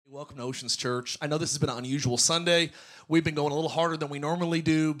Welcome to Oceans Church. I know this has been an unusual Sunday. We've been going a little harder than we normally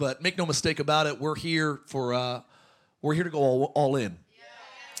do, but make no mistake about it, we're here to go all in.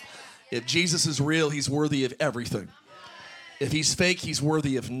 If Jesus is real, he's worthy of everything. If he's fake, he's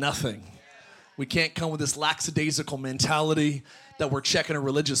worthy of nothing. We can't come with this lackadaisical mentality that we're checking a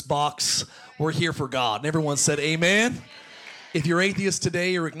religious box. We're here for God. And everyone said amen. If you're atheist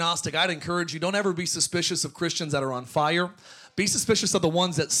today or agnostic, I'd encourage you, don't ever be suspicious of Christians that are on fire. Be suspicious of the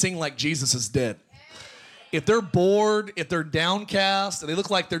ones that sing like Jesus is dead. If they're bored, if they're downcast, and they look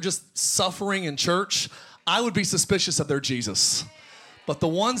like they're just suffering in church, I would be suspicious of their Jesus. But the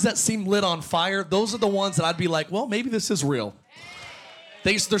ones that seem lit on fire, those are the ones that I'd be like, well, maybe this is real.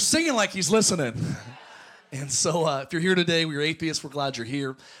 They're singing like he's listening. And so if you're here today, we're atheists, we're glad you're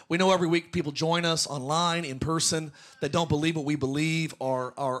here. We know every week people join us online, in person, that don't believe what we believe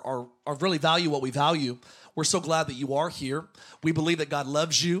or really value what we value. We're so glad that you are here. We believe that God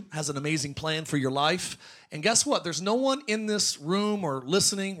loves you, has an amazing plan for your life. And guess what? There's no one in this room or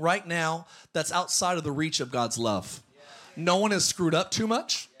listening right now that's outside of the reach of God's love. No one has screwed up too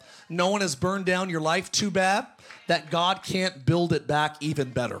much. No one has burned down your life too bad that God can't build it back even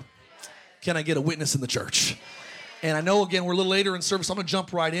better. Can I get a witness in the church? And I know, again, we're a little later in service. I'm going to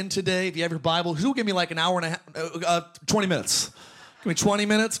jump right in today. If you have your Bible, who will give me like an hour and a half, 20 minutes? Give me 20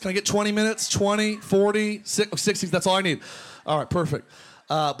 minutes. Can I get 20 minutes? 20, 40, 60? That's all I need. All right, perfect.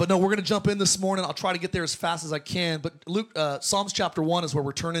 But no, we're going to jump in this morning. I'll try to get there as fast as I can. But Psalms chapter 1 is where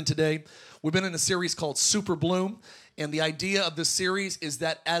we're turning today. We've been in a series called Super Bloom. And the idea of this series is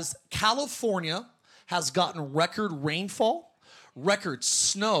that as California has gotten record rainfall, record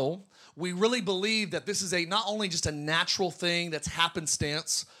snow, we really believe that this is not only just a natural thing that's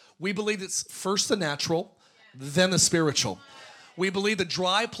happenstance. We believe it's first the natural, then the spiritual. We believe the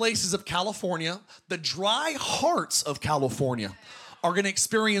dry places of California, the dry hearts of California, are going to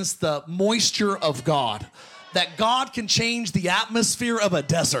experience the moisture of God. That God can change the atmosphere of a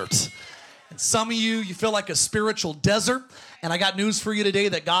desert. And some of you feel like a spiritual desert. And I got news for you today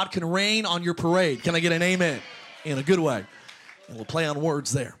that God can rain on your parade. Can I get an amen? In a good way. And we'll play on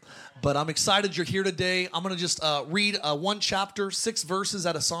words there. But I'm excited you're here today. I'm going to just read one chapter, 6 verses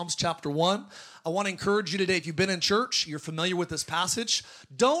out of Psalms chapter 1. I want to encourage you today, if you've been in church, you're familiar with this passage,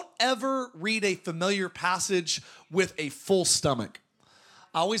 don't ever read a familiar passage with a full stomach.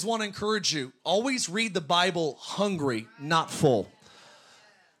 I always want to encourage you, always read the Bible hungry, not full.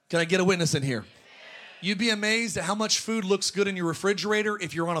 Can I get a witness in here? You'd be amazed at how much food looks good in your refrigerator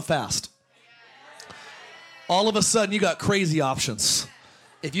if you're on a fast. All of a sudden, you got crazy options.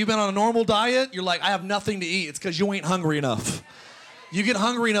 If you've been on a normal diet, you're like, I have nothing to eat. It's because you ain't hungry enough. You get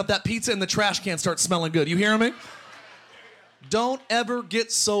hungry enough, that pizza in the trash can starts smelling good. You hearing me? Don't ever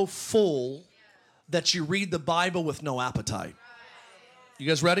get so full that you read the Bible with no appetite. You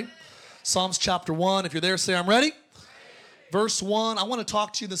guys ready? Psalms chapter 1. If you're there, say, I'm ready. Verse 1. I want to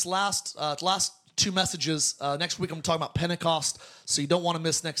talk to you this last 2 messages. Next week, I'm talking about Pentecost, so you don't want to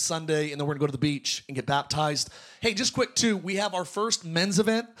miss next Sunday, and then we're going to go to the beach and get baptized. Hey, just quick, too, we have our first men's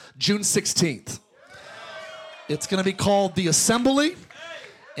event, June 16th. It's going to be called The Assembly,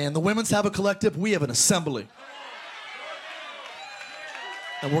 and the women's have a collective. We have an assembly.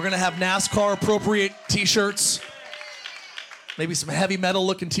 And we're going to have NASCAR-appropriate T-shirts, maybe some heavy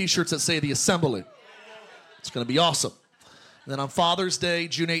metal-looking T-shirts that say The Assembly. It's going to be awesome. And then on Father's Day,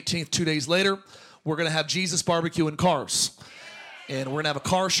 June 18th, 2 days later, we're going to have Jesus Barbecue in Cars. And we're going to have a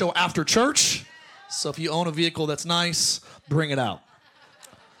car show after church. So if you own a vehicle that's nice, bring it out.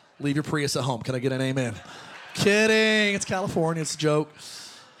 Leave your Prius at home. Can I get an amen? Kidding. It's California. It's a joke.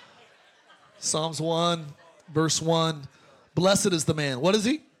 Psalms 1, verse 1. Blessed is the man. What is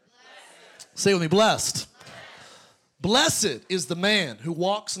he? Blessed. Say it with me. Blessed. Blessed is the man who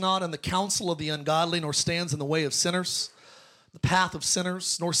walks not in the counsel of the ungodly, nor stands in the way of sinners, the path of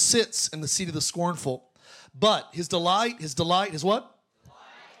sinners, nor sits in the seat of the scornful. But his delight is what? Delight.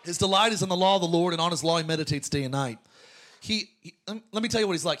 His delight is in the law of the Lord, and on his law he meditates day and night. Let me tell you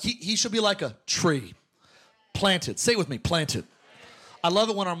what he's like. He should be like a tree, planted. Say it with me, planted. I love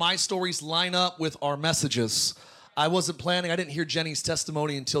it when our My Stories line up with our messages. I wasn't planning. I didn't hear Jenny's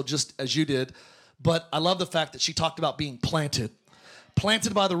testimony until just as you did. But I love the fact that she talked about being planted.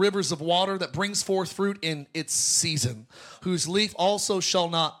 Planted by the rivers of water that brings forth fruit in its season, whose leaf also shall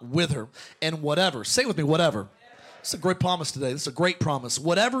not wither, and whatever. Say it with me, whatever. It's a great promise today. This is a great promise.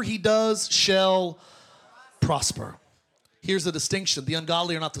 Whatever he does shall prosper. Here's the distinction. The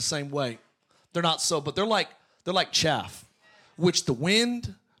ungodly are not the same way. They're not so, but they're like chaff, which the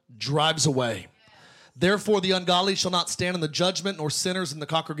wind drives away. Therefore, the ungodly shall not stand in the judgment, nor sinners in the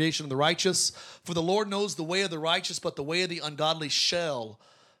congregation of the righteous. For the Lord knows the way of the righteous, but the way of the ungodly shall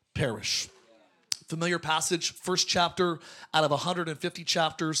perish. Familiar passage, first chapter out of 150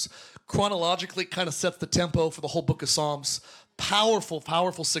 chapters. Chronologically kind of sets the tempo for the whole book of Psalms. Powerful,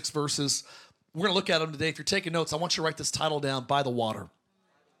 powerful 6 verses. We're going to look at them today. If you're taking notes, I want you to write this title down, By the Water.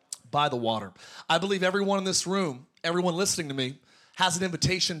 By the Water. I believe everyone in this room, everyone listening to me, has an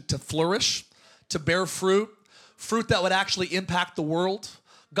invitation to flourish, to bear fruit, fruit that would actually impact the world.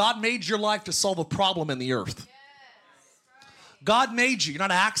 God made your life to solve a problem in the earth. God made you. You're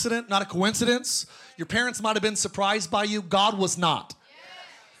not an accident, not a coincidence. Your parents might have been surprised by you. God was not.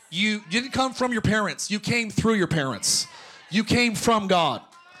 You didn't come from your parents. You came through your parents. You came from God.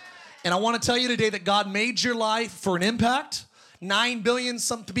 And I want to tell you today that God made your life for an impact. 9 billion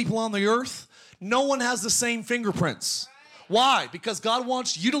something people on the earth. No one has the same fingerprints. Why? Because God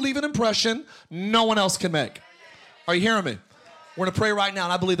wants you to leave an impression no one else can make. Are you hearing me? We're going to pray right now,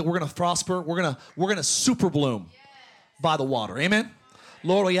 and I believe that we're going to prosper. We're going to super bloom by the water. Amen?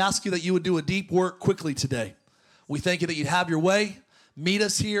 Lord, we ask you that you would do a deep work quickly today. We thank you that you'd have your way. Meet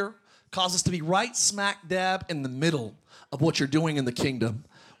us here. Cause us to be right smack dab in the middle of what you're doing in the kingdom.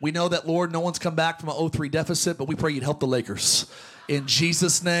 We know that, Lord, no one's come back from an 0-3 deficit, but we pray you'd help the Lakers. In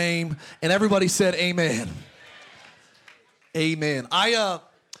Jesus' name. And everybody said amen. Amen. I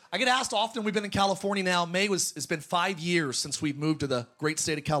get asked often, we've been in California now. It's been 5 years since we've moved to the great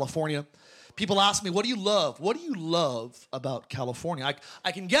state of California. People ask me, what do you love? What do you love about California?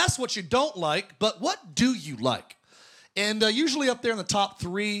 I can guess what you don't like, but what do you like? And usually up there in the top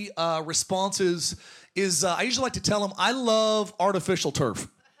 3 responses is I usually like to tell them, I love artificial turf.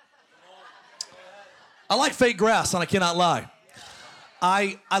 I like fake grass, and I cannot lie.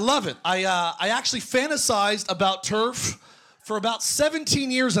 I love it. I actually fantasized about turf for about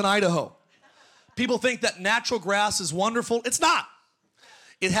 17 years in Idaho. People think that natural grass is wonderful. It's not.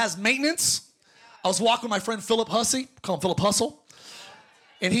 It has maintenance. I was walking with my friend Philip Hussey, call him Philip Hustle,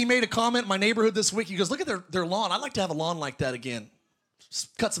 and he made a comment in my neighborhood this week. He goes, look at their lawn. I'd like to have a lawn like that again.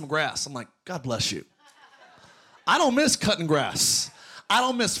 Just cut some grass. I'm like, God bless you. I don't miss cutting grass. I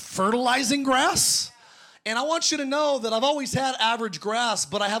don't miss fertilizing grass. And I want you to know that I've always had average grass,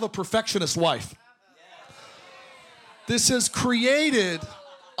 but I have a perfectionist wife. This has created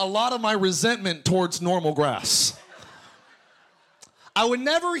a lot of my resentment towards normal grass. I would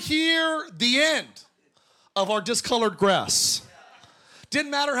never hear the end of our discolored grass. Didn't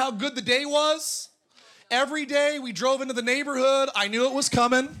matter how good the day was. Every day we drove into the neighborhood, I knew it was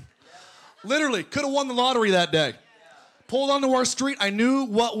coming. Literally, could have won the lottery that day. Pulled onto our street, I knew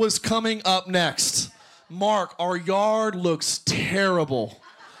what was coming up next. Mark, our yard looks terrible.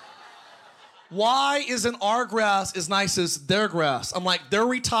 Why isn't our grass as nice as their grass? I'm like, they're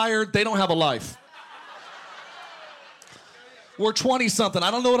retired, they don't have a life. We're 20-something. I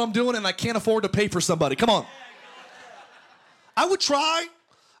don't know what I'm doing, and I can't afford to pay for somebody. Come on. I would try,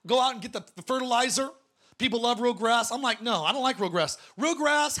 go out and get the fertilizer. People love real grass. I'm like, no, I don't like real grass. Real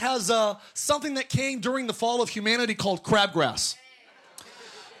grass has something that came during the fall of humanity called crabgrass.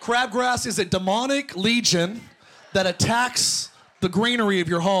 Crabgrass is a demonic legion that attacks the greenery of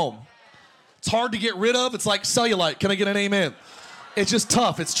your home. It's hard to get rid of. It's like cellulite. Can I get an amen? It's just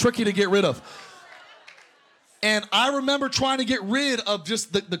tough. It's tricky to get rid of. And I remember trying to get rid of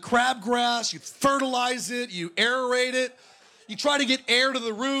just the crabgrass. You fertilize it. You aerate it. You try to get air to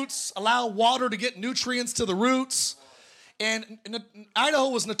the roots, allow water to get nutrients to the roots. And Idaho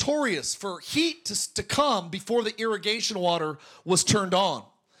was notorious for heat to come before the irrigation water was turned on.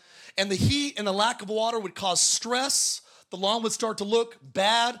 And the heat and the lack of water would cause stress. The lawn would start to look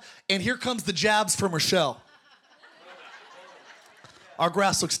bad. And here comes the jabs from Rochelle. Our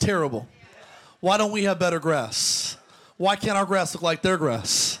grass looks terrible. Why don't we have better grass? Why can't our grass look like their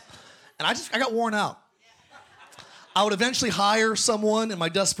grass? And I got worn out. I would eventually hire someone in my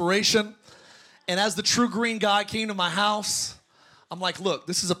desperation. And as the true green guy came to my house, I'm like, look,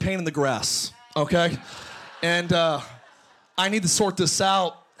 this is a pain in the grass, okay? And I need to sort this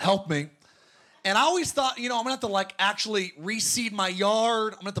out. Help me. And I always thought, I'm gonna have to actually reseed my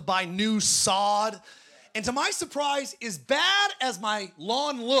yard. I'm gonna have to buy new sod. And to my surprise, as bad as my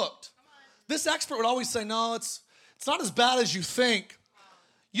lawn looked, this expert would always say, no, it's not as bad as you think.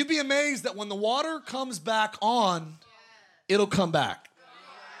 You'd be amazed that when the water comes back on, it'll come back.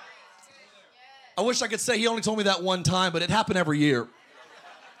 I wish I could say he only told me that one time, but it happened every year.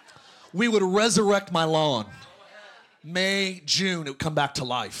 We would resurrect my lawn. May, June, it would come back to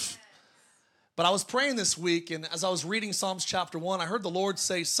life. But I was praying this week, and as I was reading Psalms chapter 1, I heard the Lord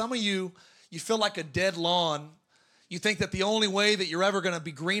say, some of you feel like a dead lawn. You think that the only way that you're ever going to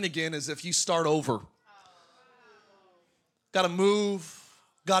be green again is if you start over. Got to move,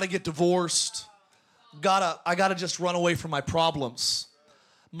 got to get divorced, I got to just run away from my problems.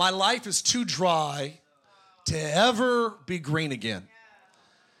 My life is too dry to ever be green again.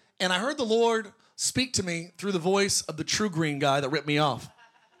 And I heard the Lord speak to me through the voice of the true green guy that ripped me off.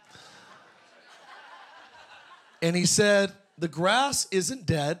 And he said, the grass isn't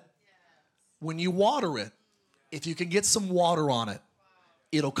dead when you water it. If you can get some water on it,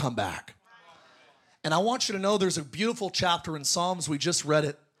 it'll come back. And I want you to know there's a beautiful chapter in Psalms, we just read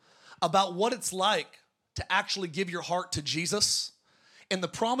it, about what it's like to actually give your heart to Jesus. And the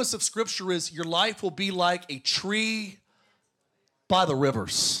promise of Scripture is your life will be like a tree by the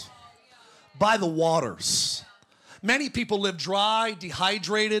rivers, by the waters. Many people live dry,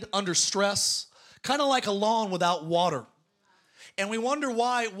 dehydrated, under stress, kind of like a lawn without water. And we wonder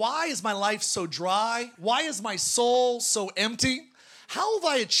why. Why is my life so dry? Why is my soul so empty? How have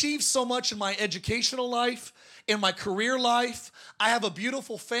I achieved so much in my educational life, in my career life? I have a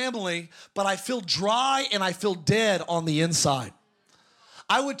beautiful family, but I feel dry and I feel dead on the inside.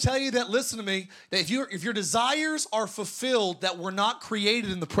 I would tell you that, listen to me, that if your desires are fulfilled, that were not created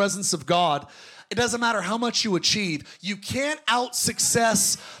in the presence of God, it doesn't matter how much you achieve. You can't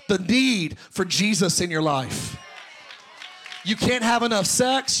out-success the need for Jesus in your life. You can't have enough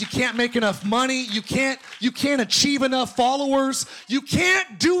sex. You can't make enough money. You can't achieve enough followers. You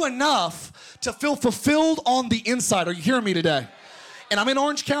can't do enough to feel fulfilled on the inside. Are you hearing me today? And I'm in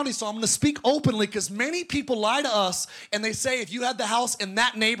Orange County, so I'm going to speak openly because many people lie to us and they say if you had the house in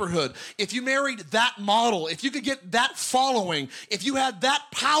that neighborhood, if you married that model, if you could get that following, if you had that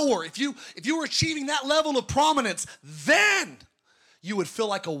power, if you were achieving that level of prominence, then you would feel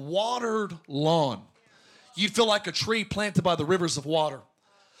like a watered lawn. You'd feel like a tree planted by the rivers of water.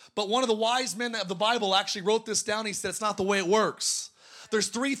 But one of the wise men of the Bible actually wrote this down. He said it's not the way it works. There's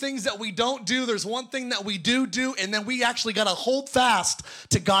 3 things that we don't do. There's 1 thing that we do, and then we actually got to hold fast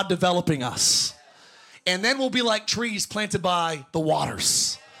to God developing us. And then we'll be like trees planted by the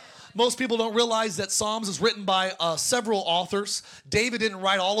waters. Most people don't realize that Psalms is written by several authors. David didn't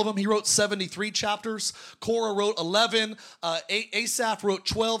write all of them. He wrote 73 chapters. Korah wrote 11. Asaph wrote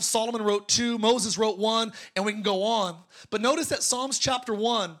 12. Solomon wrote 2. Moses wrote 1. And we can go on. But notice that Psalms chapter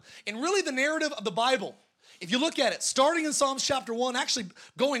 1, and really the narrative of the Bible, if you look at it, starting in Psalms chapter 1, actually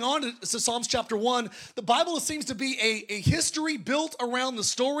going on to Psalms chapter 1, the Bible seems to be a history built around the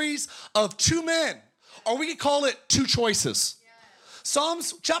stories of 2 men, or we could call it 2 choices.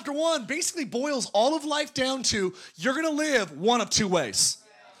 Psalms chapter 1 basically boils all of life down to you're going to live one of 2 ways.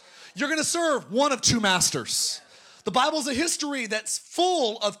 You're going to serve one of 2 masters. The Bible is a history that's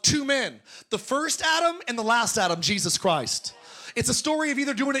full of 2 men, the first Adam and the last Adam, Jesus Christ. It's a story of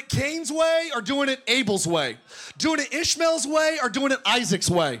either doing it Cain's way or doing it Abel's way. Doing it Ishmael's way or doing it Isaac's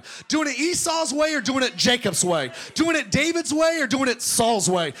way. Doing it Esau's way or doing it Jacob's way. Doing it David's way or doing it Saul's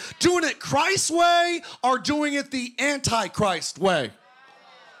way. Doing it Christ's way or doing it the Antichrist way.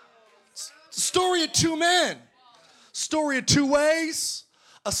 It's a story of 2 men. Story of 2 ways.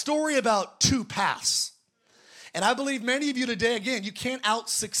 A story about 2 paths. And I believe many of you today, again, you can't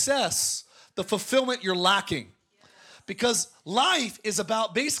out-success the fulfillment you're lacking. Because life is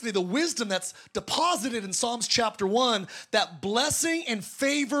about basically the wisdom that's deposited in Psalms chapter 1, that blessing and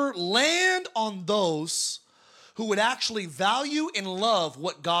favor land on those who would actually value and love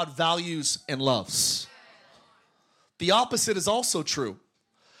what God values and loves. The opposite is also true.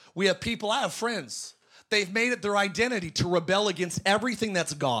 We have people, I have friends, they've made it their identity to rebel against everything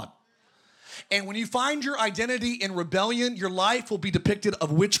that's God. And when you find your identity in rebellion, your life will be depicted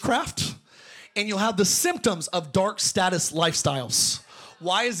of witchcraft. And you'll have the symptoms of dark status lifestyles.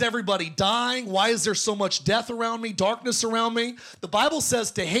 Why is everybody dying? Why is there so much death around me, darkness around me? The Bible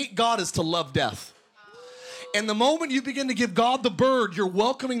says to hate God is to love death. And the moment you begin to give God the bird, you're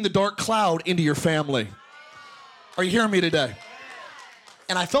welcoming the dark cloud into your family. Are you hearing me today?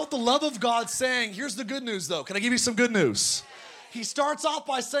 And I felt the love of God saying, here's the good news though. Can I give you some good news? He starts off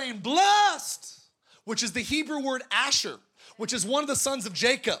by saying, blessed, which is the Hebrew word Asher, which is one of the sons of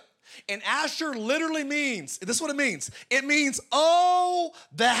Jacob. And Asher literally means, this is what it means. It means, oh,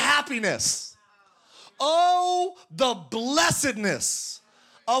 the happiness. Oh, the blessedness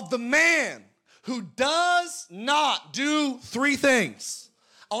of the man who does not do 3 things.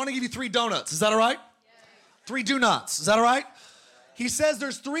 I want to give you 3 donuts. Is that all right? 3 do-nots. Is that all right? He says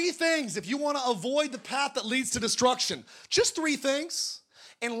there's 3 things if you want to avoid the path that leads to destruction. Just 3 things.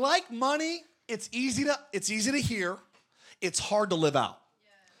 And like money, it's easy to hear. It's hard to live out.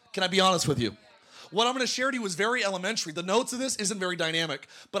 Can I be honest with you? What I'm going to share to you is very elementary. The notes of this isn't very dynamic,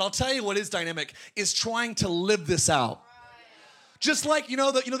 but I'll tell you what is dynamic is trying to live this out. Just like you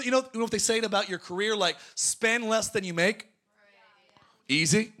know what they say about your career, like spend less than you make.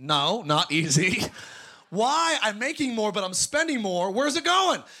 Easy? No, not easy. Why I'm making more, but I'm spending more. Where's it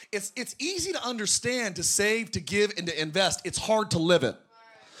going? It's easy to understand, to save, to give, and to invest. It's hard to live it.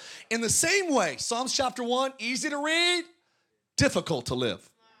 In the same way, Psalms chapter 1, easy to read, difficult to live.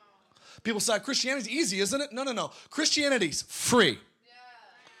 People say, Christianity's easy, isn't it? No. Christianity's free.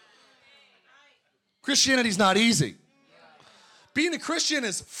 Christianity's not easy. Being a Christian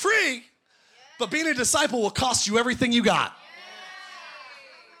is free, but being a disciple will cost you everything you got.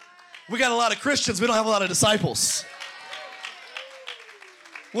 We got a lot of Christians, we don't have a lot of disciples.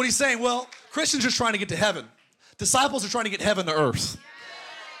 What he's saying, well, Christians are just trying to get to heaven. Disciples are trying to get heaven to earth.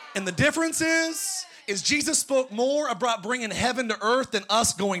 And the difference is Jesus spoke more about bringing heaven to earth than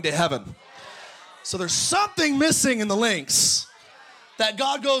us going to heaven. So there's something missing in the links that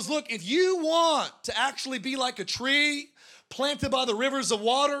God goes, look, if you want to actually be like a tree planted by the rivers of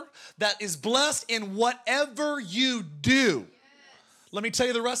water that is blessed in whatever you do. Let me tell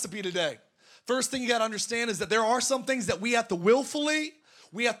you the recipe today. First thing you got to understand is that there are some things that we have to willfully,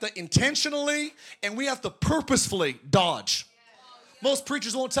 we have to intentionally, and we have to purposefully dodge. Most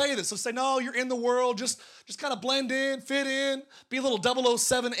preachers won't tell you this. They'll say, no, you're in the world. Just kind of blend in, fit in, be a little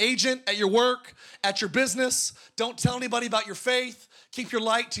 007 agent at your work, at your business. Don't tell anybody about your faith. Keep your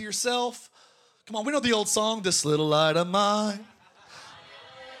light to yourself. Come on, we know the old song, this little light of mine.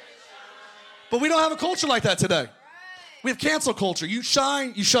 But we don't have a culture like that today. We have cancel culture. You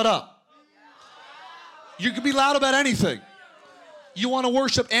shine, you shut up. You can be loud about anything. You want to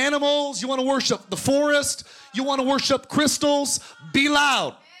worship animals. You want to worship the forest. You want to worship crystals. Be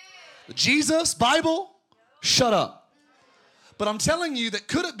loud. Jesus, Bible, shut up. But I'm telling you that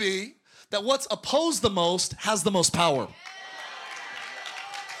could it be that what's opposed the most has the most power?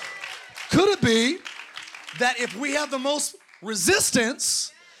 Could it be that if we have the most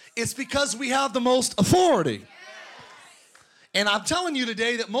resistance, it's because we have the most authority? And I'm telling you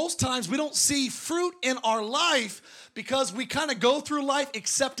today that most times we don't see fruit in our life because we kind of go through life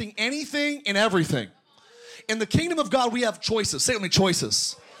accepting anything and everything. In the kingdom of God, we have choices. Say it with me,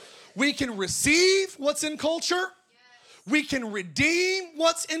 choices. We can receive what's in culture, we can redeem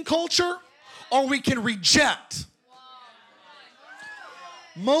what's in culture, or we can reject.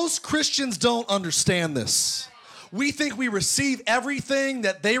 Most Christians don't understand this. We think we receive everything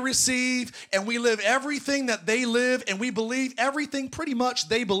that they receive, and we live everything that they live, and we believe everything pretty much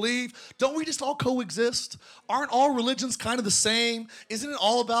they believe. Don't we just all coexist? Aren't all religions kind of the same? Isn't it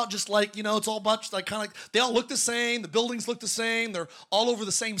all about just like, it's all about just like kind of like, they all look the same, the buildings look the same, they're all over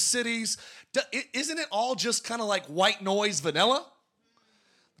the same cities. Isn't it all just kind of like white noise vanilla?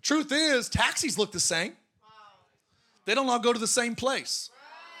 The truth is, taxis look the same. They don't all go to the same place.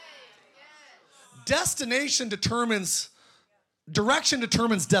 Direction determines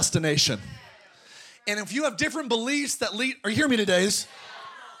destination. And if you have different beliefs that lead, are you hearing me today?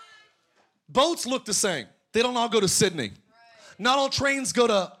 Boats look the same. They don't all go to Sydney. Not all trains go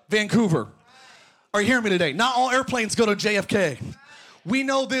to Vancouver. Are you hearing me today? Not all airplanes go to JFK. We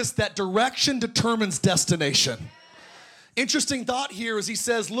know this, that direction determines destination. Interesting thought here is he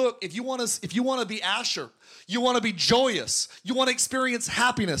says, look, if you want to be Asher, you want to be joyous, you want to experience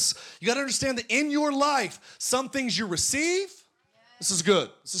happiness, you got to understand that in your life, some things you receive, this is good,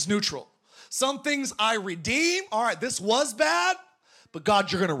 this is neutral. Some things I redeem, all right, this was bad, but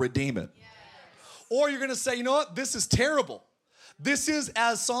God, you're going to redeem it. Or you're going to say, you know what, this is terrible. This is,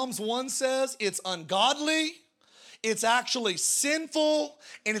 as Psalms 1 says, it's ungodly, it's actually sinful,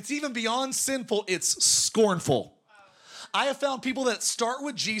 and it's even beyond sinful, it's scornful. I have found people that start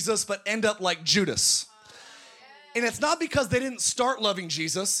with Jesus but end up like Judas. And it's not because they didn't start loving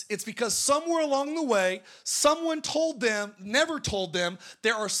Jesus. It's because somewhere along the way, someone never told them,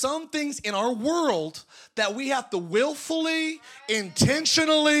 there are some things in our world that we have to willfully,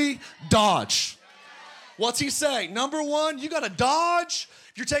 intentionally dodge. What's he say? Number one, you got to dodge.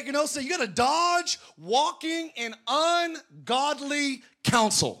 If you're taking notes, you got to dodge walking in ungodly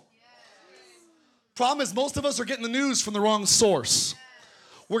counsel. Problem is, most of us are getting the news from the wrong source.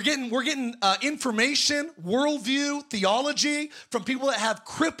 We're getting information, worldview, theology from people that have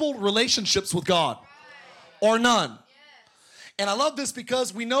crippled relationships with God or none. And I love this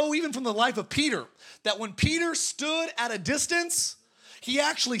because we know even from the life of Peter that when Peter stood at a distance, he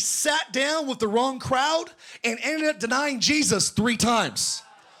actually sat down with the wrong crowd and ended up denying Jesus 3 times.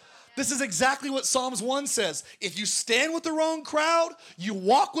 This is exactly what Psalms 1 says. If you stand with the wrong crowd, you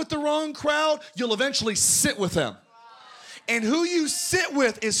walk with the wrong crowd, you'll eventually sit with them. And who you sit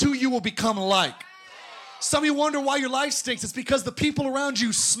with is who you will become like. Some of you wonder why your life stinks. It's because the people around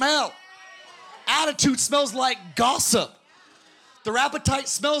you smell. Attitude smells like gossip. Their appetite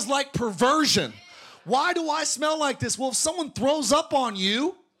smells like perversion. Why do I smell like this? Well, if someone throws up on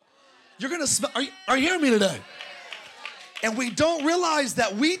you, You're going to smell. Are you hearing me today? And we don't realize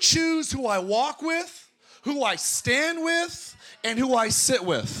that we choose who I walk with, who I stand with, and who I sit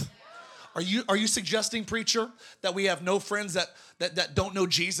with. Are you suggesting, preacher, that we have no friends that don't know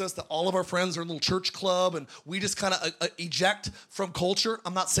Jesus, that all of our friends are in a little church club and we just kind of eject from culture?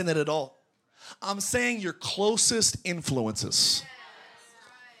 I'm not saying that at all. I'm saying your closest influences.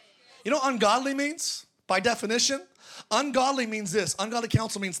 You know what ungodly means? By definition, ungodly means this. Ungodly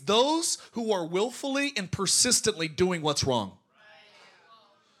counsel means those who are willfully and persistently doing what's wrong.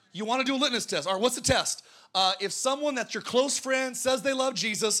 You want to do a litmus test. All right, what's the test? If someone that's your close friend says they love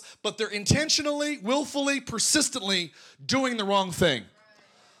Jesus, but they're intentionally, willfully, persistently doing the wrong thing.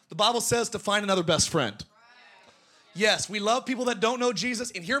 The Bible says to find another best friend. Yes, we love people that don't know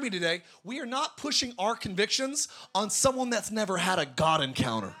Jesus. And hear me today, we are not pushing our convictions on someone that's never had a God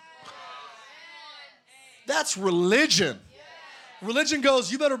encounter. That's religion. Religion goes,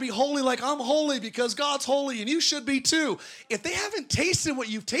 you better be holy like I'm holy because God's holy and you should be too. If they haven't tasted what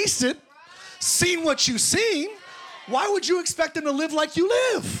you've tasted, seen what you've seen, why would you expect them to live like you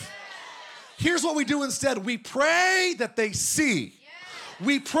live? Here's what we do instead. We pray that they see.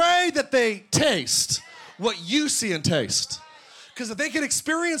 We pray that they taste what you see and taste. Because if they can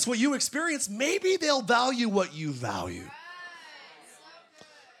experience what you experience, maybe they'll value what you value.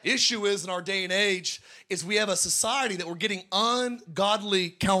 Issue is, in our day and age, is we have a society that we're getting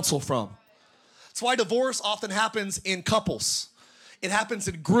ungodly counsel from. That's why divorce often happens in couples. It happens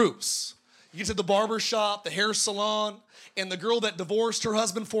in groups. You get to the barber shop, the hair salon, and the girl that divorced her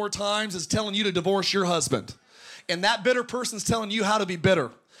husband 4 times is telling you to divorce your husband. And that bitter person's telling you how to be bitter.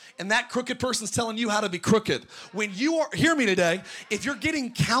 And that crooked person's telling you how to be crooked. When you are, hear me today, if you're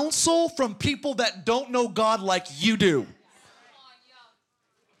getting counsel from people that don't know God like you do,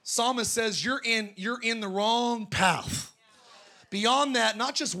 Psalmist says you're in the wrong path. Beyond that,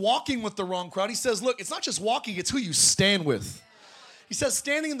 not just walking with the wrong crowd. He says, look, it's not just walking, it's who you stand with. He says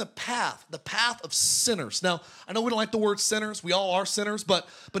standing in the path of sinners. Now, I know we don't like the word sinners. We all are sinners, but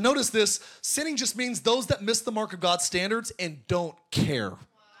notice this. Sinning just means those that miss the mark of God's standards and don't care.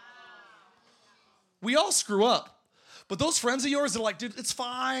 We all screw up. But those friends of yours that are like, dude, it's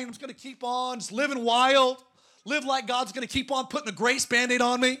fine. I'm just going to keep on just living wild. Live like God's going to keep on putting a grace Band-Aid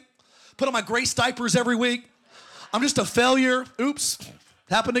on me. Put on my grace diapers every week. I'm just a failure. Oops,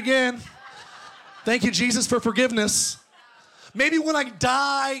 happened again. Thank you, Jesus, for forgiveness. Maybe when I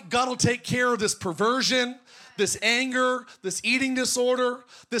die, God will take care of this perversion, this anger, this eating disorder,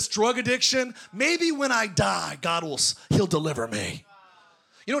 this drug addiction. Maybe when I die, He'll deliver me.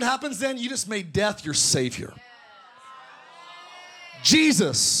 You know what happens then? You just made death your Savior.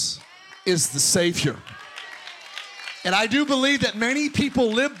 Jesus is the Savior. And I do believe that many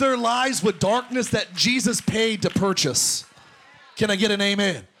people live their lives with darkness that Jesus paid to purchase. Can I get an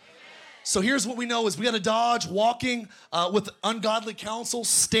amen? So here's what we know is we got to dodge walking with ungodly counsel,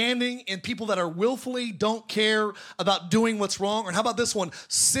 standing in people that are willfully don't care about doing what's wrong. Or how about this one?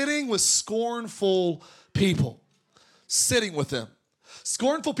 Sitting with scornful people. Sitting with them.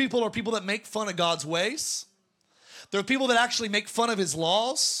 Scornful people are people that make fun of God's ways. They're people that actually make fun of His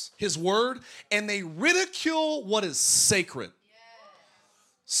laws, His word, and they ridicule what is sacred.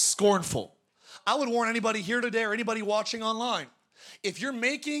 Scornful. I would warn anybody here today or anybody watching online, if you're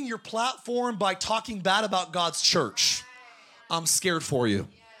making your platform by talking bad about God's church, I'm scared for you.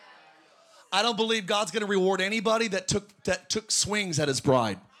 I don't believe God's going to reward anybody that took swings at His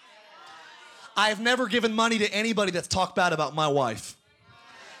bride. I have never given money to anybody that's talked bad about my wife.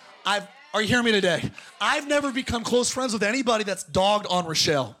 Are you hearing me today? I've never become close friends with anybody that's dogged on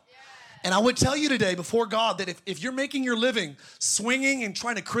Rochelle. And I would tell you today before God that if you're making your living swinging and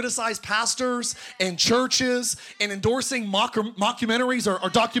trying to criticize pastors and churches and endorsing mockumentaries or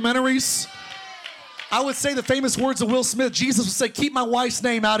documentaries, I would say the famous words of Will Smith, Jesus would say, keep my wife's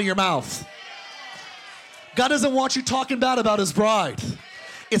name out of your mouth. God doesn't want you talking bad about His bride.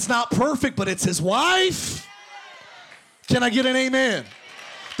 It's not perfect, but it's His wife. Can I get an amen?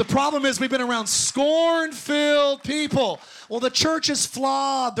 The problem is we've been around scorn-filled people. Well, the church is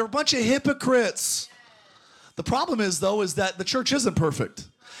flawed. They're a bunch of hypocrites. The problem is, though, is that the church isn't perfect.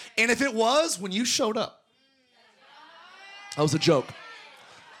 And if it was, when you showed up, that was a joke.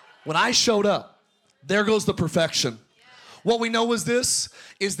 When I showed up, there goes the perfection. What we know is this,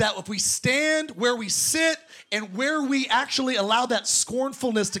 is that if we stand where we sit and where we actually allow that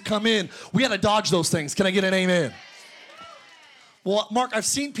scornfulness to come in, we got to dodge those things. Can I get an amen? Well, Mark, I've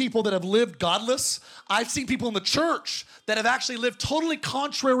seen people that have lived godless. I've seen people in the church that have actually lived totally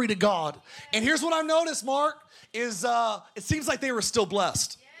contrary to God. And here's what I've noticed, Mark, is it seems like they were still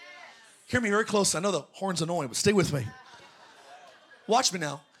blessed. Hear me very close. I know the horn's annoying, but stay with me. Watch me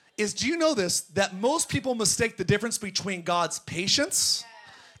now. is, do you know this, that most people mistake the difference between God's patience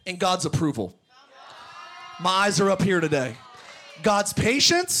and God's approval? My eyes are up here today. God's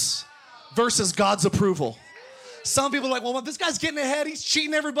patience versus God's approval. Some people are like, well, this guy's getting ahead. He's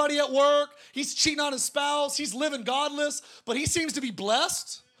cheating everybody at work. He's cheating on his spouse. He's living godless, but he seems to be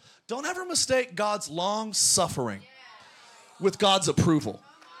blessed. Don't ever mistake God's long suffering with God's approval.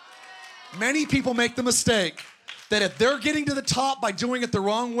 Many people make the mistake that if they're getting to the top by doing it the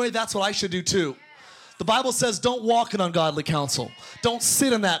wrong way, that's what I should do too. The Bible says don't walk in ungodly counsel. Don't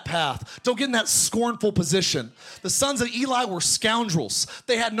sit in that path. Don't get in that scornful position. The sons of Eli were scoundrels.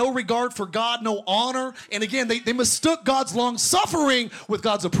 They had no regard for God, no honor. And again, they mistook God's long suffering with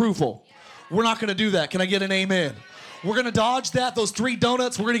God's approval. We're not going to do that. Can I get an amen? We're going to dodge that, those 3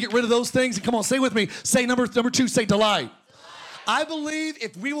 donuts. We're going to get rid of those things. And come on, say with me. Say number 2, say delight. I believe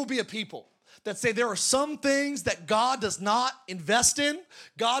if we will be a people that say there are some things that God does not invest in,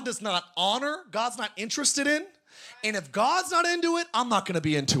 God does not honor, God's not interested in, and if God's not into it, I'm not going to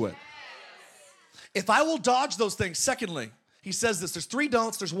be into it. If I will dodge those things. Secondly, he says this, there's 3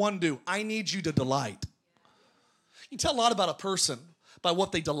 don'ts, there's 1 do. I need you to delight. You can tell a lot about a person by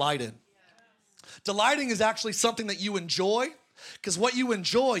what they delight in. Delighting is actually something that you enjoy, because what you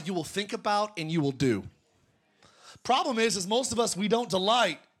enjoy, you will think about and you will do. Problem is most of us, we don't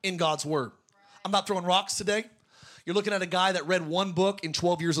delight in God's word. I'm not throwing rocks today. You're looking at a guy that read 1 book in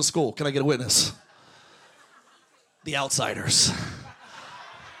 12 years of school. Can I get a witness? The Outsiders.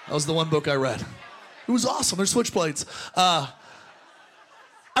 That was the 1 book I read. It was awesome. There's switchblades. I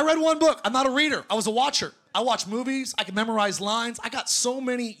read 1 book. I'm not a reader. I was a watcher. I watch movies. I can memorize lines. I got so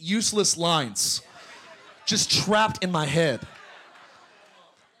many useless lines just trapped in my head.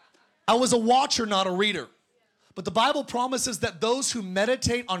 I was a watcher, not a reader. But the Bible promises that those who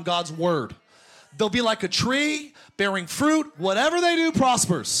meditate on God's word, they'll be like a tree bearing fruit. Whatever they do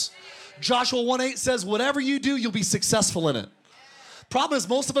prospers. Joshua 1:8 says, whatever you do, you'll be successful in it. Problem is,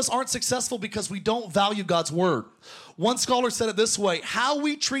 most of us aren't successful because we don't value God's word. One scholar said it this way, how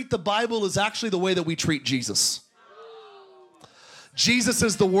we treat the Bible is actually the way that we treat Jesus. Jesus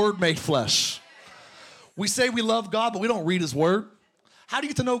is the word made flesh. We say we love God, but we don't read his word. How do you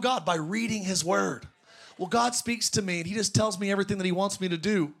get to know God? By reading his word. Well, God speaks to me and he just tells me everything that he wants me to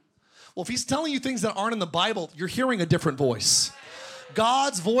do. Well, if he's telling you things that aren't in the Bible, you're hearing a different voice.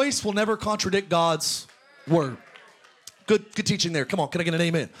 God's voice will never contradict God's word. Good teaching there. Come on, can I get an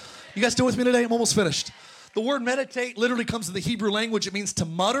amen? You guys still with me today? I'm almost finished. The word meditate literally comes from the Hebrew language. It means to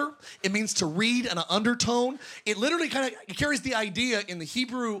mutter. It means to read in an undertone. It literally it carries the idea in the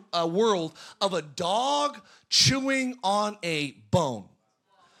Hebrew world of a dog chewing on a bone.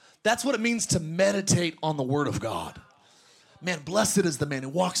 That's what it means to meditate on the word of God. Man, blessed is the man who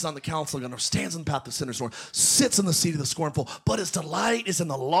walks on the counsel of God, stands in the path of sinners, sits in the seat of the scornful, but his delight is in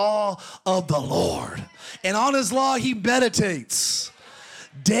the law of the Lord. And on his law he meditates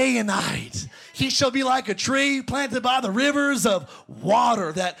day and night. He shall be like a tree planted by the rivers of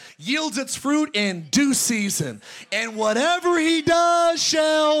water that yields its fruit in due season. And whatever he does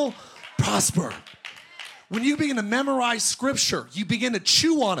shall prosper. When you begin to memorize scripture, you begin to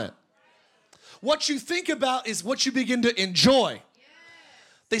chew on it. What you think about is what you begin to enjoy.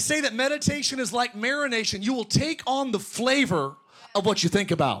 They say that meditation is like marination. You will take on the flavor of what you think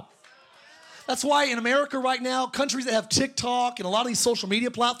about. That's why in America right now, countries that have TikTok and a lot of these social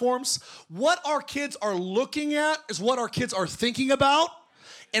media platforms, what our kids are looking at is what our kids are thinking about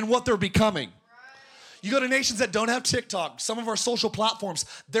and what they're becoming. You go to nations that don't have TikTok, some of our social platforms,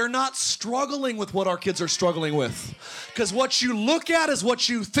 they're not struggling with what our kids are struggling with. Because what you look at is what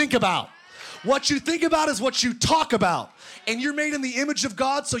you think about. What you think about is what you talk about. And you're made in the image of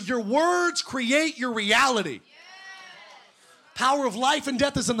God, so your words create your reality. Power of life and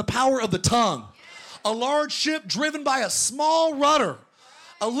death is in the power of the tongue. A large ship driven by a small rudder.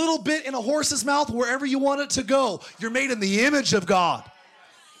 A little bit in a horse's mouth wherever you want it to go. You're made in the image of God.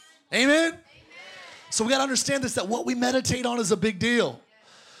 Amen? So we got to understand this, that what we meditate on is a big deal.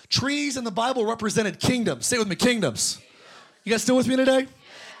 Trees in the Bible represented kingdoms. Say it with me, kingdoms. You guys still with me today?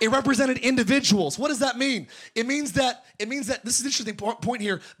 It represented individuals. What does that mean? It means that, this is an interesting point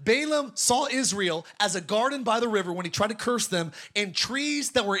here. Balaam saw Israel as a garden by the river when he tried to curse them, and trees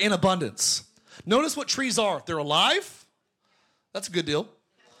that were in abundance. Notice what trees are. They're alive. That's a good deal.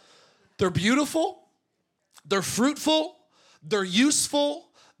 They're beautiful. They're fruitful. They're useful.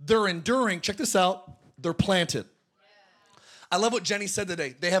 They're enduring. Check this out. They're planted. I love what Jenny said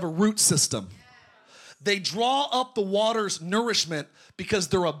today. They have a root system. They draw up the water's nourishment because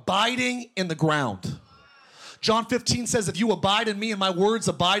they're abiding in the ground. John 15 says, if you abide in me and my words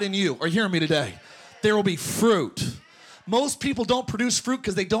abide in you, are you hearing me today? There will be fruit. Most people don't produce fruit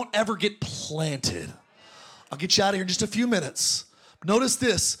because they don't ever get planted. I'll get you out of here in just a few minutes. Notice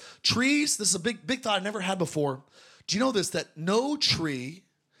this. Trees, this is a big thought I never had before. Do you know this, that no tree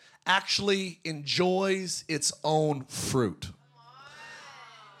actually enjoys its own fruit?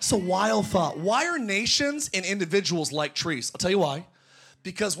 It's a wild thought. Why are nations and individuals like trees? I'll tell you why.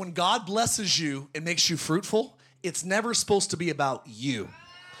 Because when God blesses you and makes you fruitful, it's never supposed to be about you.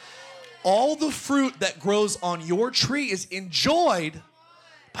 All the fruit that grows on your tree is enjoyed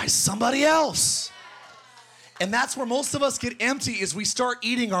by somebody else. And that's where most of us get empty, is we start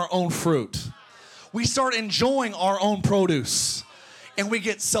eating our own fruit. We start enjoying our own produce. And we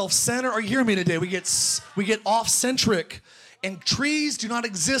get self-centered. Are you hearing me today? We get off-centric. And trees do not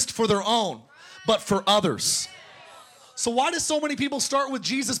exist for their own, but for others. So why do so many people start with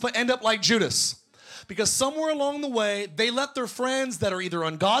Jesus but end up like Judas? Because somewhere along the way, they let their friends that are either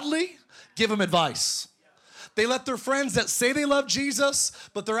ungodly give them advice. They let their friends that say they love Jesus,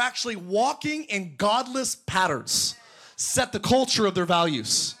 but they're actually walking in godless patterns, set the culture of their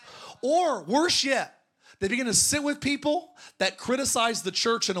values. Or worse yet, they begin to sit with people that criticize the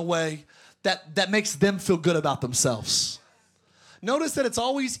church in a way that makes them feel good about themselves. Notice that it's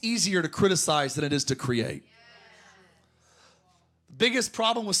always easier to criticize than it is to create. The biggest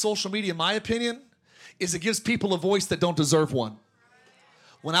problem with social media, in my opinion, is it gives people a voice that don't deserve one.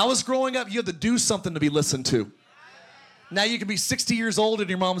 When I was growing up, you had to do something to be listened to. Now you can be 60 years old in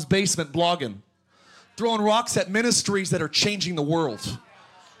your mom's basement blogging, throwing rocks at ministries that are changing the world,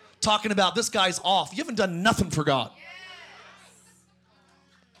 talking about this guy's off. You haven't done nothing for God.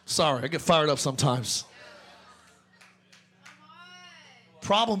 Sorry, I get fired up sometimes.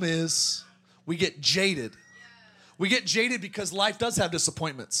 Problem is, we get jaded. We get jaded because life does have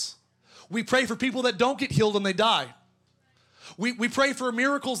disappointments. We pray for people that don't get healed and they die. We pray for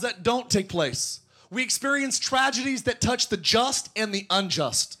miracles that don't take place. We experience tragedies that touch the just and the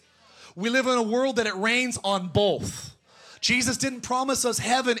unjust. We live in a world that it rains on both. Jesus didn't promise us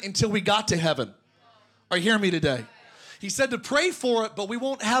heaven until we got to heaven. Are you hearing me today? He said to pray for it, but we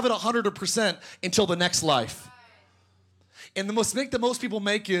won't have it 100% until the next life. And the mistake that most people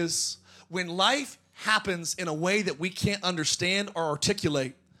make is when life happens in a way that we can't understand or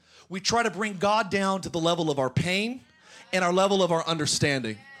articulate, we try to bring God down to the level of our pain and our level of our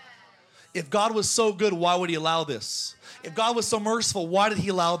understanding. If God was so good, why would he allow this? If God was so merciful, why did he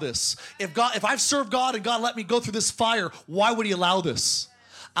allow this? If I've served God and God let me go through this fire, why would he allow this?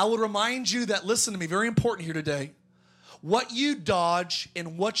 I would remind you that, listen to me, very important here today, what you dodge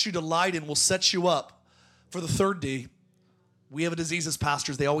and what you delight in will set you up for the third D. We have a disease as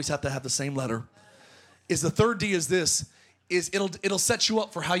pastors, they always have to have the same letter. Is the third D is this, is it'll set you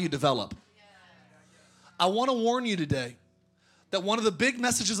up for how you develop. I want to warn you today that one of the big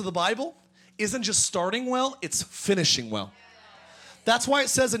messages of the Bible isn't just starting well, it's finishing well. That's why it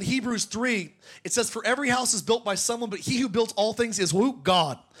says in Hebrews 3, it says, for every house is built by someone, but he who built all things is who?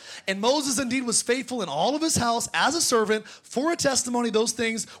 God. And Moses indeed was faithful in all of his house as a servant for a testimony of those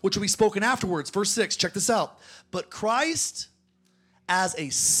things which will be spoken afterwards. Verse 6, check this out. But Christ as a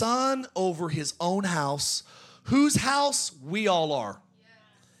son over his own house, whose house we all are.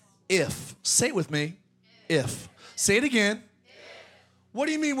 If. Say it with me. If. Say it again. What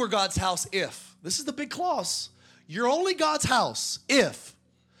do you mean we're God's house if? This is the big clause. You're only God's house if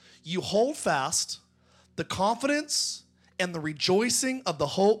you hold fast the confidence and the rejoicing of the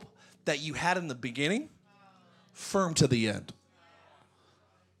hope that you had in the beginning, firm to the end.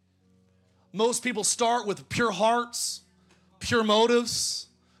 Most people start with pure hearts, pure motives.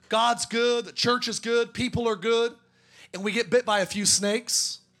 God's good, the church is good, people are good, and we get bit by a few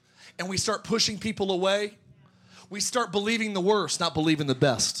snakes, and we start pushing people away. We start believing the worst, not believing the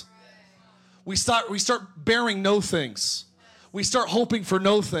best. We start bearing no things. We start hoping for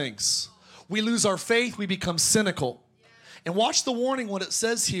no things. We lose our faith. We become cynical. And watch the warning, what it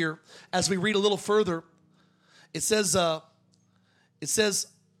says here as we read a little further. It says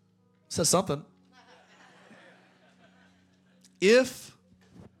something. If,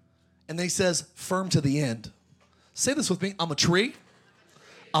 and then he says, firm to the end. Say this with me. I'm a tree.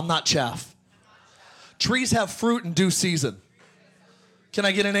 I'm not chaff. Trees have fruit in due season. Can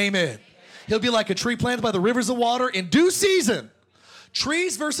I get an amen? He'll be like a tree planted by the rivers of water in due season.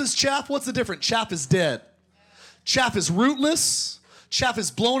 Trees versus chaff, what's the difference? Chaff is dead. Chaff is rootless. Chaff is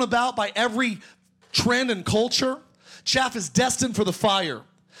blown about by every trend and culture. Chaff is destined for the fire.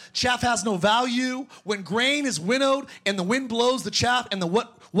 Chaff has no value. When grain is winnowed and the wind blows the chaff and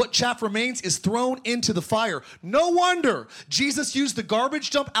what chaff remains is thrown into the fire. No wonder Jesus used the garbage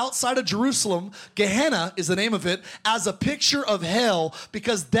dump outside of Jerusalem, Gehenna is the name of it, as a picture of hell,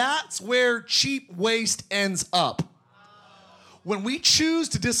 because that's where cheap waste ends up. when we choose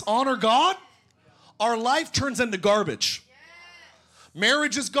to dishonor God, our life turns into garbage.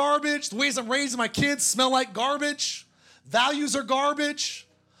 Marriage is garbage. The ways I'm raising my kids smell like garbage. Values are garbage.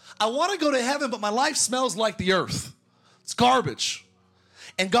 I want to go to heaven, but my life smells like the earth. It's garbage.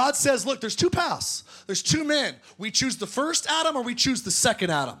 And God says, look, there's two paths. There's two men. We choose the first Adam or we choose the second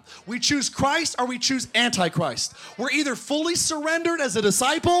Adam. We choose Christ or we choose Antichrist. We're either fully surrendered as a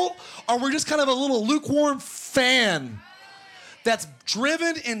disciple or we're just kind of a little lukewarm fan that's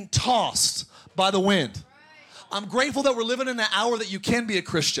driven and tossed by the wind. I'm grateful that we're living in an hour that you can be a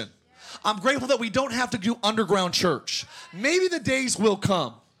Christian. I'm grateful that we don't have to do underground church. Maybe the days will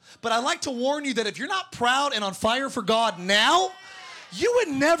come. But I'd like to warn you that if you're not proud and on fire for God now, you would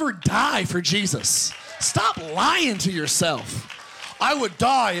never die for Jesus. Stop lying to yourself. I would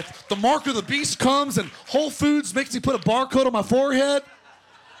die if the mark of the beast comes and Whole Foods makes me put a barcode on my forehead.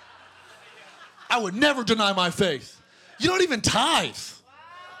 I would never deny my faith. You don't even tithe.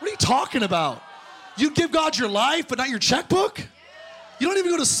 What are you talking about? You give God your life, but not your checkbook? You don't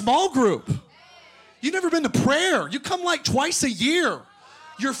even go to small group. You've never been to prayer. You come like twice a year.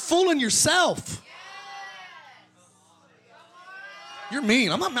 You're fooling yourself. You're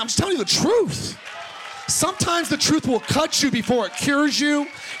mean. I'm just telling you the truth. Sometimes the truth will cut you before it cures you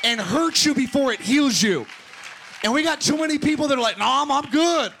and hurt you before it heals you. And we got too many people that are like, no, I'm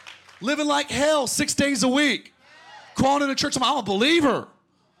good. Living like hell 6 days a week. Crawling into church, I'm a believer.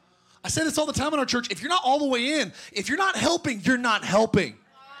 I say this all the time in our church. If you're not all the way in, if you're not helping, you're not helping.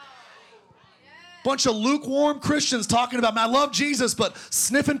 Bunch of lukewarm Christians talking about, man, I love Jesus, but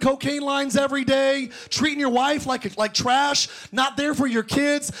sniffing cocaine lines every day, treating your wife like trash, not there for your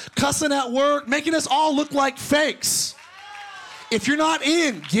kids, cussing at work, making us all look like fakes. If you're not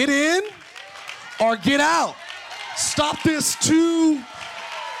in or get out. Stop this too.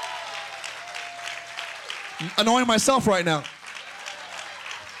 I'm annoying myself right now.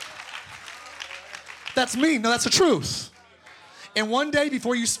 That's me. No, that's the truth. And one day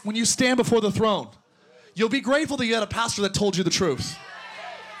when you stand before the throne, you'll be grateful that you had a pastor that told you the truth.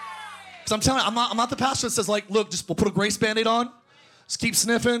 Because I'm telling you, I'm not the pastor that says, like, look, we'll put a grace Band-Aid on. Just keep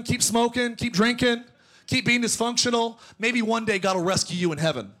sniffing, keep smoking, keep drinking, keep being dysfunctional. Maybe one day God will rescue you in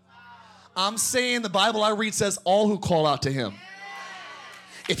heaven. I'm saying the Bible I read says all who call out to him.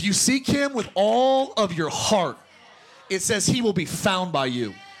 If you seek him with all of your heart, it says he will be found by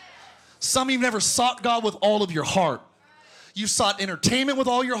you. Some of you never sought God with all of your heart. You sought entertainment with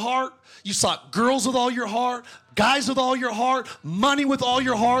all your heart. You sought girls with all your heart, guys with all your heart, money with all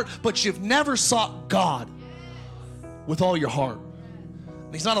your heart, but you've never sought God with all your heart.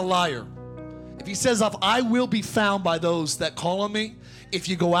 And he's not a liar. If he says, I will be found by those that call on me, if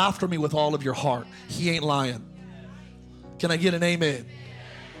you go after me with all of your heart, he ain't lying. Can I get an amen?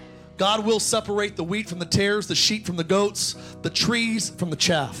 God will separate the wheat from the tares, the sheep from the goats, the trees from the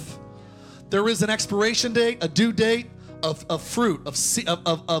chaff. There is an expiration date, a due date of fruit, of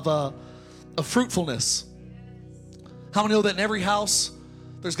fruitfulness. How many know that in every house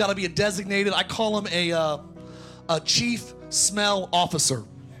there's got to be a designated, I call him a chief smell officer,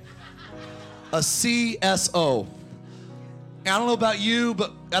 a CSO. And I don't know about you,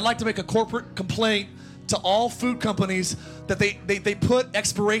 but I'd like to make a corporate complaint to all food companies that they put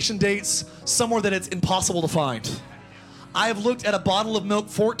expiration dates somewhere that it's impossible to find. I have looked at a bottle of milk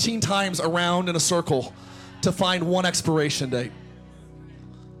 14 times around in a circle to find one expiration date.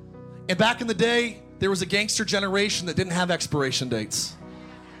 And back in the day, there was a gangster generation that didn't have expiration dates.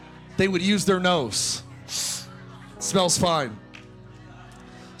 They would use their nose. Smells fine.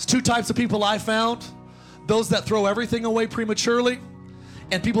 There's two types of people I found. Those that throw everything away prematurely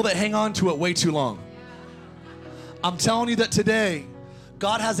and people that hang on to it way too long. I'm telling you that today,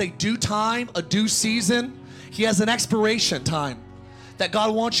 God has a due time, a due season. He has an expiration time that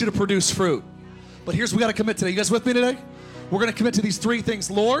God wants you to produce fruit. But here's what we got to commit today. You guys with me today? We're going to commit to these three things.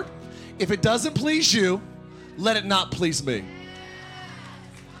 Lord, if it doesn't please you, let it not please me.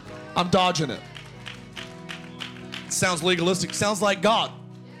 I'm dodging it. It sounds legalistic. Sounds like God.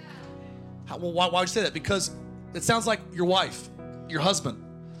 Why would you say that? Because it sounds like your wife, your husband.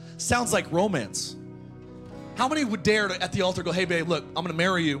 Sounds like romance. How many would dare to, at the altar, go, hey, babe, look, I'm going to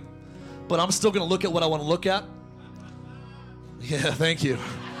marry you, but I'm still going to look at what I want to look at? Yeah, thank you.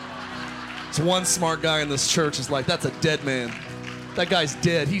 It's one smart guy in this church is like, that's a dead man. That guy's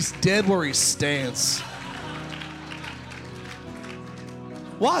dead. He's dead where he stands.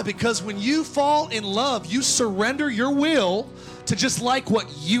 Why? Because when you fall in love, you surrender your will to just like what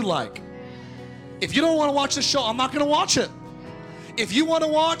you like. If you don't want to watch this show, I'm not going to watch it. If you want to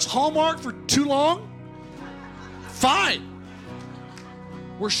watch Hallmark for too long, fine.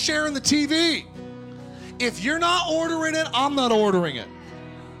 We're sharing the TV. If you're not ordering it, I'm not ordering it.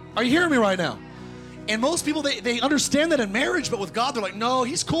 Are you hearing me right now? And most people, they understand that in marriage, but with God, they're like, no,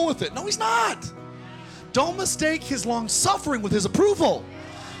 he's cool with it. No, he's not. Don't mistake his long suffering with his approval.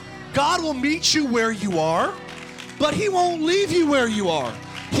 God will meet you where you are, but he won't leave you where you are.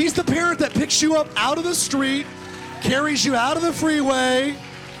 He's the parent that picks you up out of the street, carries you out of the freeway,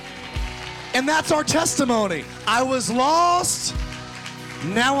 and that's our testimony. I was lost,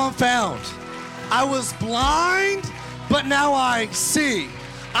 now I'm found. I was blind, but now I see.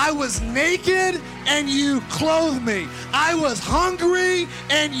 I was naked and you clothed me. I was hungry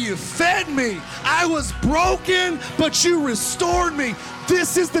and you fed me. I was broken, but you restored me.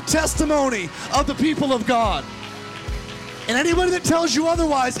 This is the testimony of the people of God. And anybody that tells you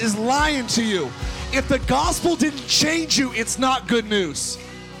otherwise is lying to you. If the gospel didn't change you, it's not good news.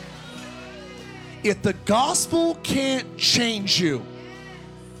 If the gospel can't change you,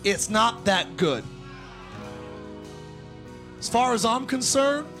 it's not that good. As far as I'm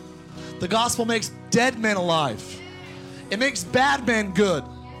concerned, the gospel makes dead men alive. It makes bad men good.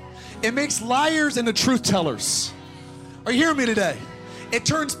 It makes liars into truth tellers. Are you hearing me today? It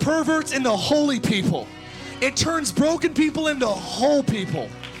turns perverts into holy people. It turns broken people into whole people.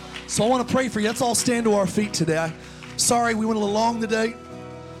 So I want to pray for you. Let's all stand to our feet today. Sorry we went a little long today,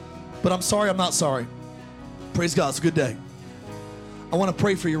 but I'm sorry I'm not sorry. Praise God, it's a good day. I want to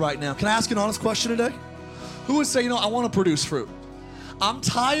pray for you right now. Can I ask you an honest question today? Who would say, I want to produce fruit? I'm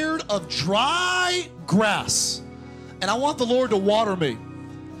tired of dry grass, and I want the Lord to water me.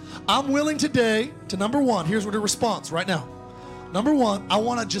 I'm willing today to, number one, here's what a response right now. Number one, I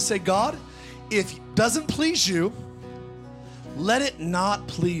want to just say, God, if it doesn't please you, let it not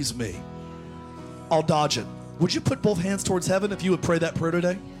please me. I'll dodge it. Would you put both hands towards heaven if you would pray that prayer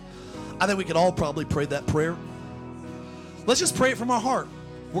today? I think we could all probably pray that prayer. Let's just pray it from our heart.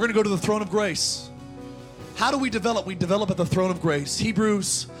 We're going to go to the throne of grace. How do we develop? We develop at the throne of grace.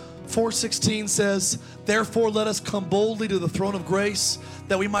 Hebrews 4:16 says, therefore let us come boldly to the throne of grace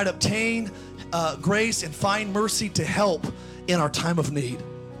that we might obtain grace and find mercy to help in our time of need.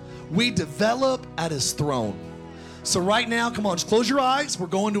 We develop at his throne. So right now, come on, just close your eyes. We're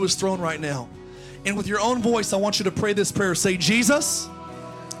going to his throne right now. And with your own voice, I want you to pray this prayer. Say, Jesus,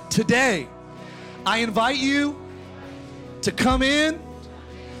 today I invite you to come in,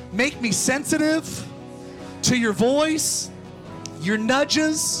 make me sensitive to your voice, your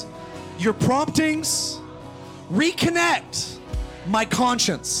nudges, your promptings. Reconnect my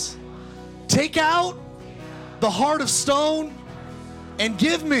conscience. Take out the heart of stone and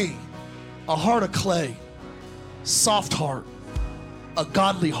give me a heart of clay, soft heart, a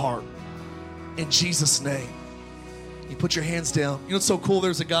godly heart, in Jesus' name. You put your hands down. You know what's so cool?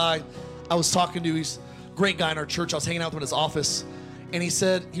 There's a guy I was talking to. He's a great guy in our church. I was hanging out with him in his office. And he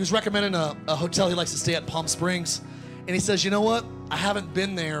said, he was recommending a hotel he likes to stay at in Palm Springs. And he says, you know what? I haven't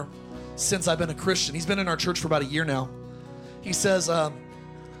been there since I've been a Christian. He's been in our church for about a year now. He says,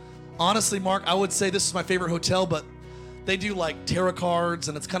 honestly, Mark, I would say this is my favorite hotel, but they do like tarot cards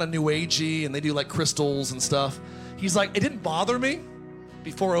and it's kind of new agey and they do like crystals and stuff. He's like, it didn't bother me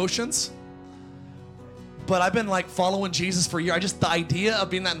before Oceans, but I've been like following Jesus for a year. The idea of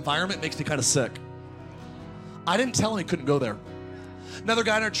being in that environment makes me kind of sick. I didn't tell him he couldn't go there. Another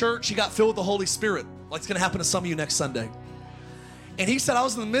guy in our church, he got filled with the Holy Spirit. Like it's going to happen to some of you next Sunday. And he said, I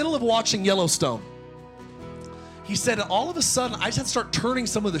was in the middle of watching Yellowstone. He said, and all of a sudden, I just had to start turning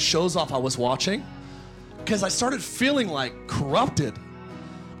some of the shows off I was watching because I started feeling like corrupted.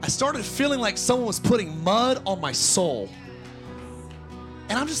 I started feeling like someone was putting mud on my soul.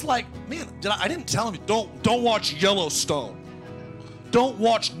 And I'm just like, man, I didn't tell him, don't watch Yellowstone. Don't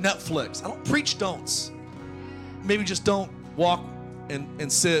watch Netflix. I don't preach don'ts. Maybe just don't walk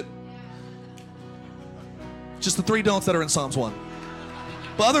and sit. Just the 3 don'ts that are in Psalms 1.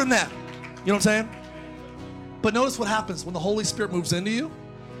 But other than that, you know what I'm saying? But notice what happens when the Holy Spirit moves into you.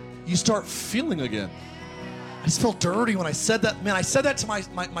 You start feeling again. I just felt dirty when I said that. Man, I said that to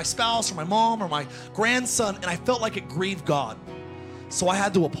my spouse or my mom or my grandson, and I felt like it grieved God. So I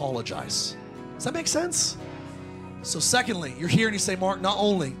had to apologize. Does that make sense? So secondly, you're here and you say, Mark, not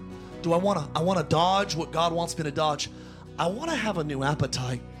only do I want to dodge what God wants me to dodge, I want to have a new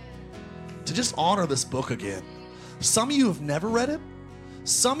appetite to just honor this book again. Some of you have never read it.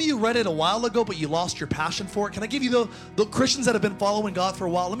 Some of you read it a while ago, but you lost your passion for it. Can I give you the Christians that have been following God for a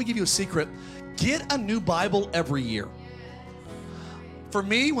while? Let me give you a secret. Get a new Bible every year. For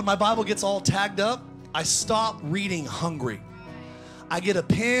me, when my Bible gets all tagged up, I stop reading hungry. I get a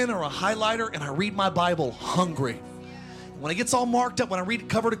pen or a highlighter and I read my Bible hungry. When it gets all marked up, when I read it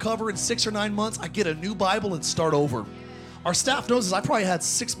cover to cover in 6 or 9 months, I get a new Bible and start over. Our staff knows this. I probably had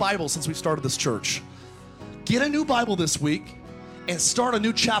 6 Bibles since we started this church. get a new Bible this week and start a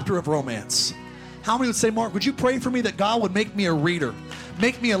new chapter of romance. How many would say, Mark, would you pray for me that God would make me a reader,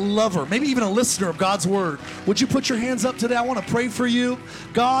 make me a lover, maybe even a listener of God's word? Would you put your hands up today? I want to pray for you.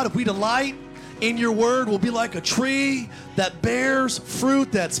 God, if we delight in your word, we'll be like a tree that bears fruit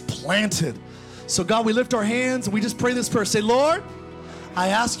that's planted. So God, we lift our hands and we just pray this prayer. Say, Lord, I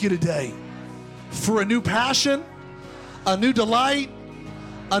ask you today for a new passion, a new delight,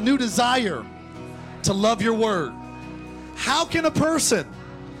 a new desire to love your word. How can a person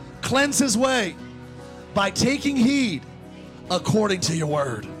cleanse his way? By taking heed according to your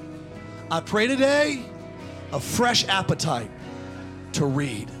word. I pray today a fresh appetite to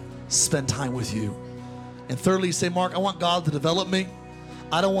read, spend time with you. And thirdly, you say, Mark, I want God to develop me.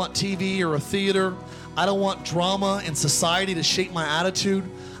 I don't want TV or a theater. I don't want drama and society to shape my attitude.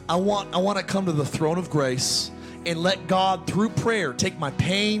 I want to come to the throne of grace and let God, through prayer, take my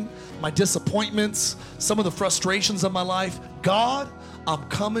pain, my disappointments, some of the frustrations of my life. God, I'm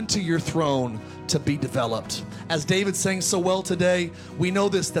coming to your throne to be developed. As David sang so well today, we know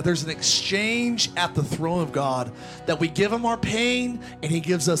this, that there's an exchange at the throne of God, that we give him our pain and he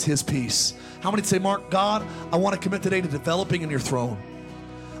gives us his peace. How many say, Mark, God, I want to commit today to developing in your throne.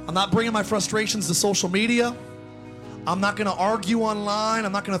 I'm not bringing my frustrations to social media. I'm not going to argue online.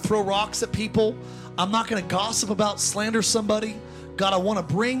 I'm not going to throw rocks at people. I'm not going to gossip about, slander somebody. God, I want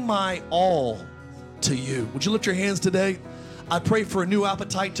to bring my all to you. Would you lift your hands today? I pray for a new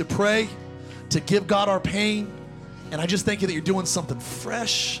appetite to pray, to give God our pain. And I just thank you that you're doing something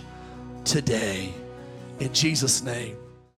fresh today. In Jesus' name.